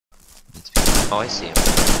Oh, I see him.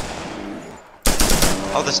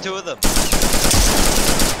 Oh, there's two of them.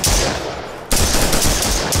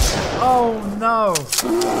 Oh no!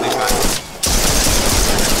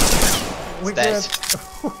 We dead.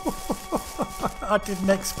 I didn't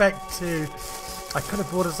expect to. I could have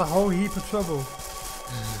brought us a whole heap of trouble.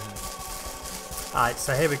 Alright,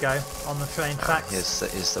 so here we go on the train tracks.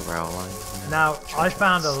 Here's the rail line. Yeah. Now I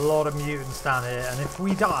found a lot of mutants down here, and if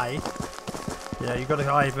we die, you know, you've got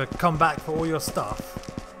to either come back for all your stuff,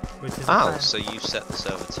 which is so you set the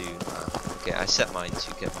server to. Okay, I set mine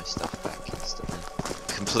to get my stuff back instantly.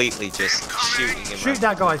 Completely just shooting him. Shoot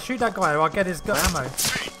that guy! Shoot that guy, or I'll get his ammo.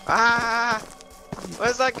 Ah!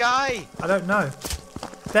 Where's that guy? I don't know.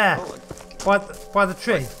 There, by the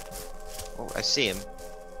tree. Oh, I see him.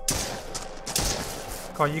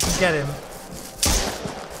 God, you can get him.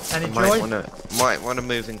 Any I joy? might wanna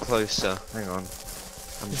move in closer. Hang on.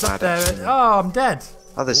 He's up there. Oh, I'm dead.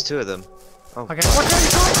 Oh, there's two of them. Oh. Okay. Watch out!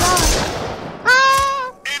 He's right there.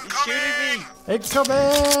 Ah! He's shooting me!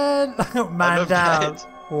 Incoming! Man down. Dead.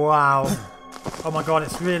 Wow. Oh my god,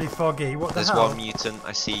 it's really foggy. What the hell? There's one mutant.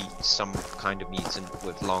 I see some kind of mutant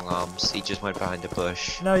with long arms. He just went behind a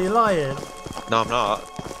bush. No, you're lying. No, I'm not.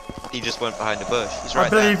 He just went behind a bush. He's right I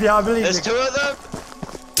believe there. you, I believe There's you. two of them!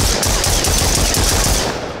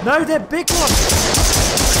 No, they're big ones!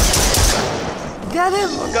 Get him!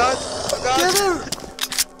 Oh god! Oh god! Get him!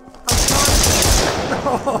 I'm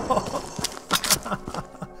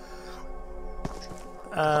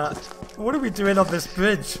trying. What are we doing on this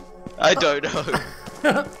bridge? I don't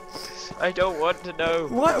know. I don't want to know.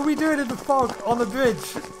 What are we doing in the fog on the bridge?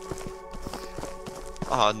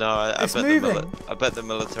 Oh no, I It's moving. I bet the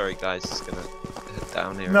military guys is gonna head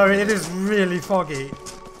down here. No, it is really foggy.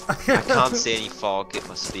 I can't see any fog. It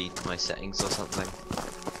must be my settings or something.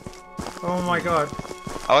 Oh my god.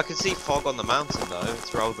 Oh, I can see fog on the mountain though.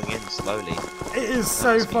 It's rolling in slowly. It is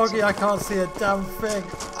so foggy I can't see a damn thing.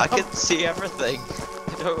 I can see everything.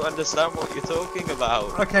 I don't understand what you're talking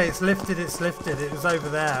about. Okay, it's lifted, it's lifted. It was over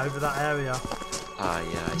there, over that area. Ah,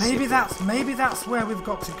 yeah. I Maybe see maybe that's where we've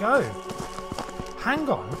got to go. Hang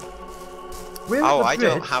on. We're Oh, at the I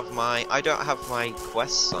bridge. I don't have my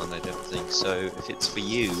quests on. I don't think so. If it's for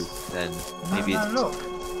you, then maybe No, it's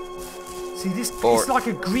look. See this? Or- It's like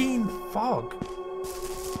a green fog.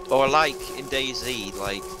 or like in DayZ,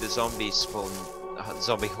 like the zombies spawn,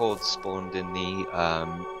 zombie hordes spawned in the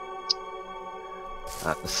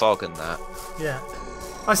fog and that. Yeah.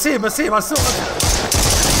 I see him. I see him. I saw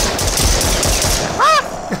him.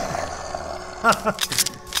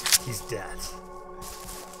 He's dead.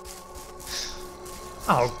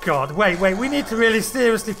 Oh god, wait, we need to really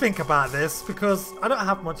seriously think about this because I don't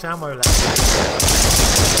have much ammo left.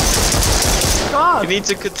 God! You need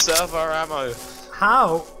to conserve our ammo.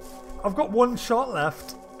 How? I've got one shot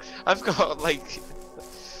left. I've got like...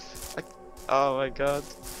 oh my god.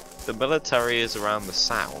 The military is around the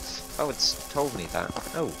south. Oh, it's told me that.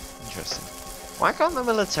 Oh, interesting. Why can't the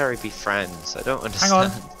military be friends? I don't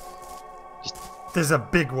understand. Hang on. There's a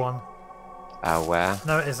big one. Where?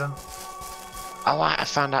 No, it isn't. Oh, I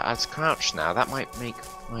found out how to crouch now. That might make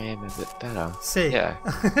my aim a bit better. See? Yeah.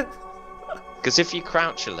 Because if you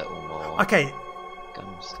crouch a little more... Okay,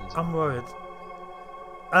 guns I'm worried.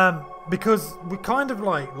 Because we kind of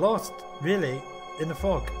like lost, really, in the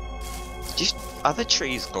fog. Are the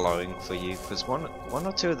trees glowing for you? Because one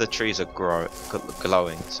or two of the trees are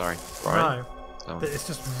glowing. Sorry, growing. No, Oh, but it's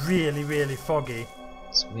just really, really foggy.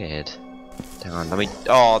 it's weird. Hang on, let me...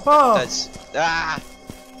 Oh, Oh. that's... Ah!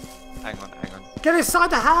 Hang on. Get inside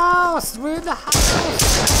the house! We're in the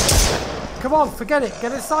house! Come on, forget it.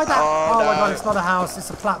 Get inside the house. Oh my no. god, it's not a house, it's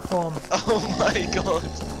a platform. Oh my god.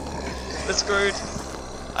 We're screwed.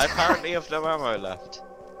 I apparently have no ammo left.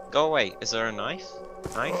 Go away. Is there a knife?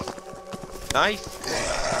 Knife?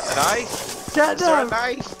 Knife? A knife? Get Is there a them!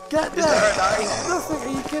 knife? Get Is there a them! knife? Nothing,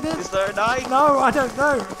 are you kidding? Is there a knife? No, I don't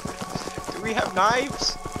know. Do we have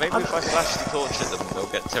knives? Maybe if I flash the torch at them, they'll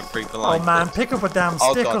get temporary Oh blinded. man, pick up a damn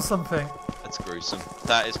Oh, stick God. or something. That's gruesome.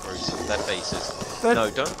 That is gruesome. Their faces. They're- No,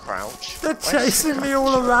 don't crouch. They're chasing me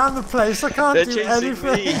all around the place. I can't They're do chasing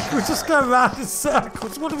anything. me. We're just going round in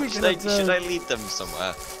circles. What are we going to do? Should I lead them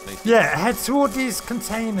somewhere? Maybe. Yeah, head toward these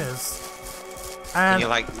containers. Can And you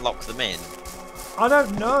like lock them in? I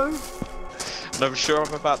don't know. And I'm sure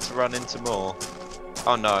I'm about to run into more.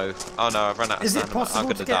 Oh no, I've run out of Is it stamina. I'm possible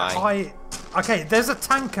gonna to get die. high? Okay, there's a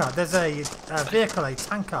tanker. There's a vehicle, a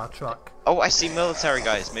tanker truck. Oh, I see military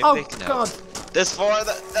guys. Maybe Oh they can help. god. There's four of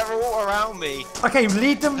them. They're all around me. Okay,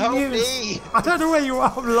 lead them. Help mutants. me. I don't know where you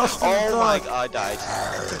are. I'm lost in the Oh my dark. god, I died.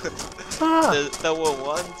 Ah. There were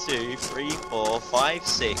 1, 2, 3, 4, 5,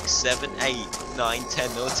 6, 7, 8, 9,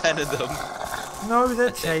 10. There were 10 of them. No,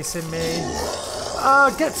 they're chasing me.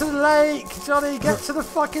 Get to the lake, Johnny. Get to the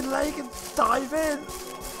fucking lake and dive in.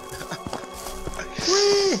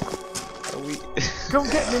 Whee! Come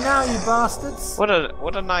get me now, you bastards. What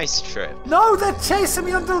a nice trip. No, they're chasing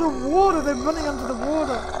me under the water. They're running under the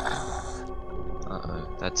water. Uh-oh,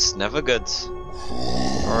 that's never good.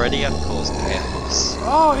 Already have caused chaos.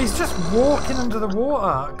 Oh, he's just walking under the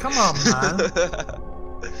water. Come on, man.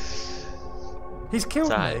 He's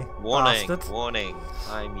killed me. Warning, bastard. warning.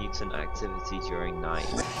 High mutant activity during night.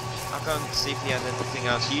 I'll go and see if he had anything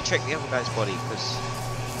else. You check the other guy's body, because...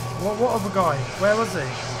 What other guy? Where was he?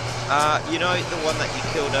 You know the one that you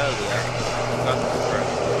killed earlier?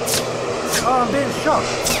 Oh, I'm being shot.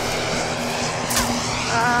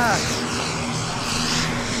 Ah.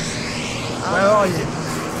 Where are you?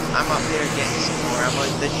 I'm up here getting some more ammo.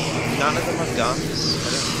 None of them have guns. I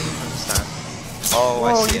don't understand. Oh, I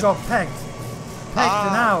see you him. got pegged. Pegged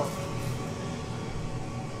and out.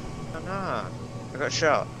 Oh, no. I got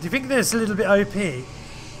shot. Do you think this is a little bit OP?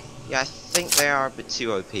 Yeah, I think they are a bit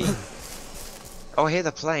too OP. Oh, I hear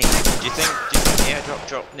the plane. Do you think the airdrop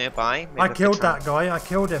dropped nearby? Maybe I killed that guy. I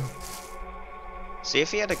killed him. See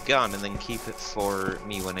if he had a gun and then keep it for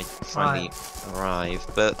me when I finally arrive.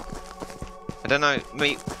 But I don't know.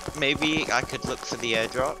 Maybe I could look for the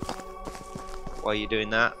airdrop while you're doing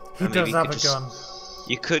that. He does have a gun.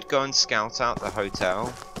 You could go and scout out the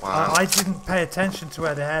hotel. Wow. I didn't pay attention to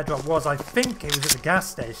where the airdrop was. I think it was at the gas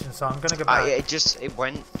station, so I'm gonna go back. It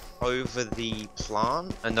went over the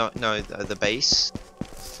plant, no, the base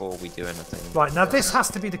before we do anything. Right, now this has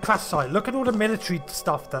to be the crash site. Look at all the military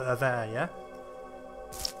stuff that are there, yeah?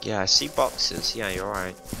 Yeah, I see boxes. Yeah, you're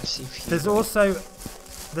right. I see a few. There's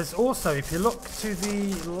also, if you look to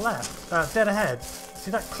the left, dead ahead,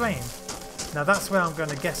 see that crane? Now that's where I'm going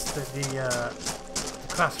to guess that the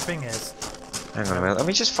crash thing is. Hang on a minute, let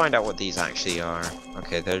me just find out what these actually are.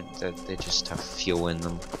 Okay, they just have fuel in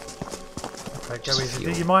them. Okay, go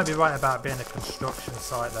easy. You might be right about being a construction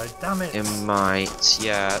site though. Damn it! It might,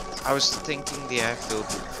 yeah. I was thinking the airfield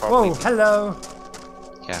would probably. Whoa, hello!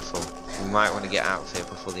 Careful. We might want to get out of here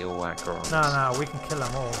before they all whack around. No, we can kill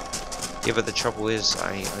them all. Yeah, but the trouble is,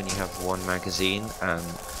 I only have one magazine and.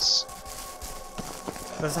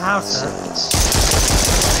 There's a house there.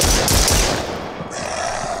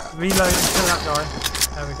 Reload and kill that guy.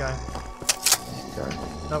 There we go. Okay.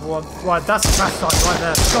 Another one. Right, that's the crash site right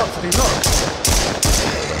there. It's got to be, look.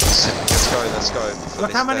 Let's go.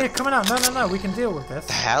 Look how many are coming out. No, we can deal with this.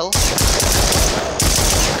 The hell?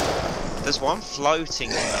 There's one floating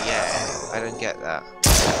in the air. I don't get that.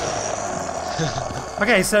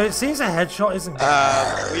 Okay, so it seems a headshot isn't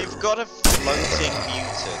good. We've got a floating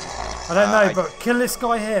mutant. I don't know, but kill this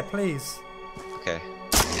guy here, please. Okay.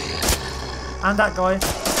 And that guy.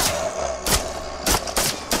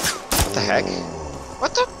 What the heck?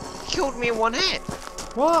 What the? Killed me in one hit.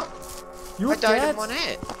 What? You're I died dead? in one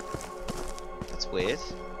hit. That's weird.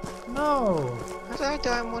 No. How did I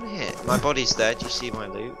die in one hit? My body's there. Do you see my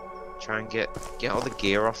loot? Try and get all the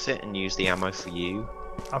gear off it and use the ammo for you.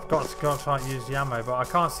 I've got to go try and use the ammo, but I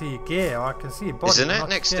can't see your gear. I can see your body. Isn't it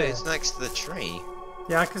it's next to the tree?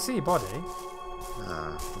 Yeah, I can see your body.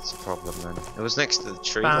 Ah, that's a problem then. It was next to the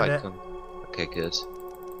tree. Found it. Okay, good.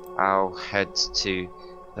 I'll head to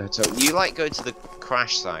the hotel. You go to the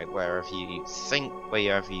crash site wherever you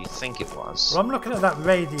think it was. Well, I'm looking at that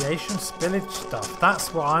radiation spillage stuff.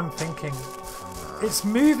 That's what I'm thinking. It's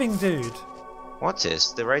moving, dude. What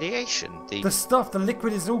is the radiation? The stuff, the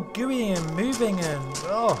liquid is all gooey and moving and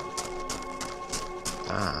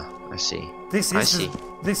Ah, I see. This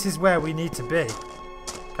is where we need to be.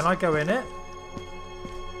 Can I go in it?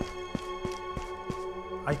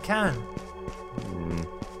 I can.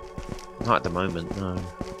 Not at the moment, no.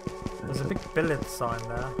 There's a big billet sign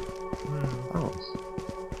there. Oh.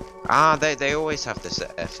 Ah, they always have this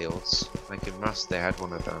at airfields. Like in Rust, they had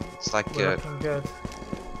one of them. It's like We're looking good.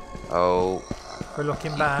 Oh. We're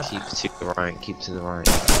looking bad. Keep to the right. Keep to the right.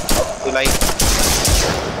 Too late.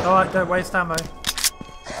 Alright, don't waste ammo.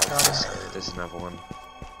 There's another one.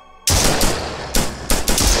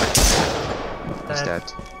 Dead. He's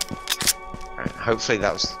dead. Right, hopefully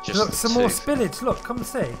that was just. Look, some more spillage. Look, come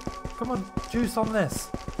see. Come on, juice on this.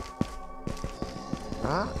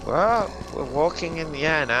 Ah, well, we're walking in the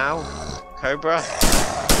air now, Cobra.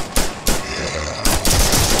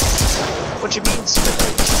 What do you mean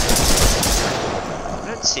spillage? I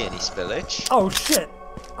don't see any spillage. Oh shit!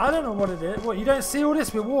 I don't know what it is. What, you don't see all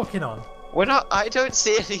this we're walking on? We're not. I don't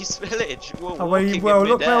see any spillage. We're oh, walking in well,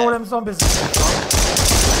 look mid-air. where all them zombies are.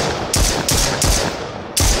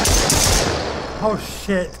 Oh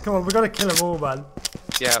shit! Come on, we gotta kill them all, man.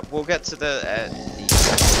 Yeah, we'll get to the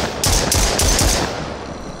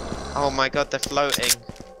Oh my god, they're floating.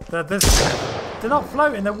 They're not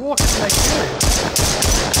floating, they're walking in their queue.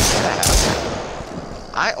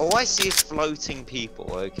 All I see is floating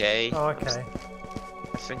people, okay? Oh, okay.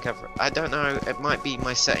 I don't know, it might be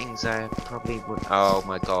my settings there, probably would. Oh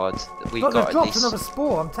my god, we've Look, got they've at dropped least. another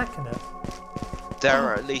spore, I'm taking it. There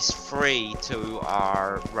are at least 3 to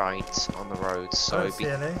our right on the road, so. I don't see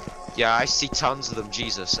any. Yeah, I see tons of them,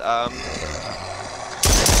 Jesus.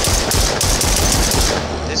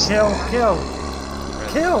 Kill!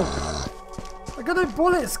 Kill! I got no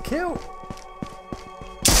bullets, kill!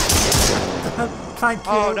 Thank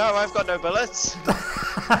you. Oh no, I've got no bullets. This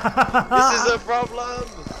is a problem.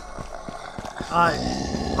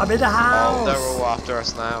 I'm in the house. Oh, they're all after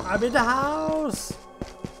us now. I'm in the house.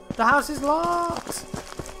 The house is locked.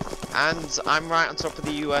 And I'm right on top of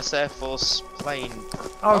the US Air Force plane.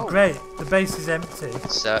 Oh, great. The base is empty.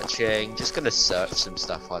 Searching. Just gonna search some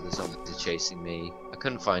stuff while the zombies are chasing me. I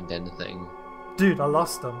couldn't find anything. Dude, I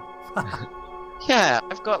lost them. Yeah,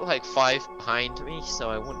 I've got like 5 behind me, so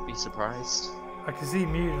I wouldn't be surprised. I can see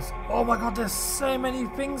mutants. Oh my god, there's so many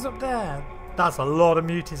things up there. That's a lot of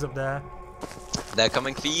muties up there. They're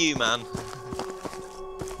coming for you, man.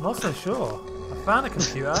 I'm not so sure. I found a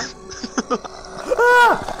computer.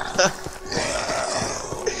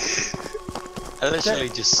 I literally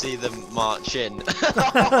just see them march in.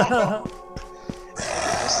 I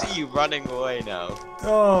see you running away now.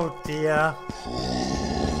 Oh dear.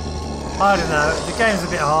 I don't know. The game's a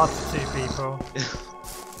bit hard for 2 people.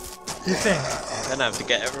 Do you think? Then I have to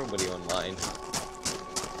get everybody online.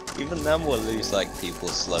 Even then we'll lose like people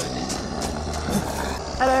slowly.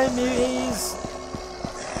 Hello, muties.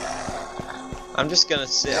 I'm just gonna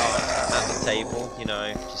sit at the table, you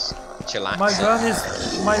know, just chillax. My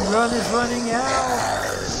run is running out.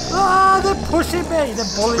 Ah, they're pushing me.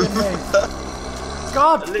 They're bullying me.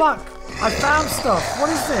 God, fuck. I found stuff. What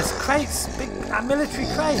is this? Crates, big military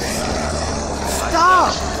crates.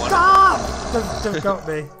 Stop! Stop! They've got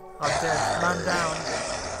me. I'm dead. Man down.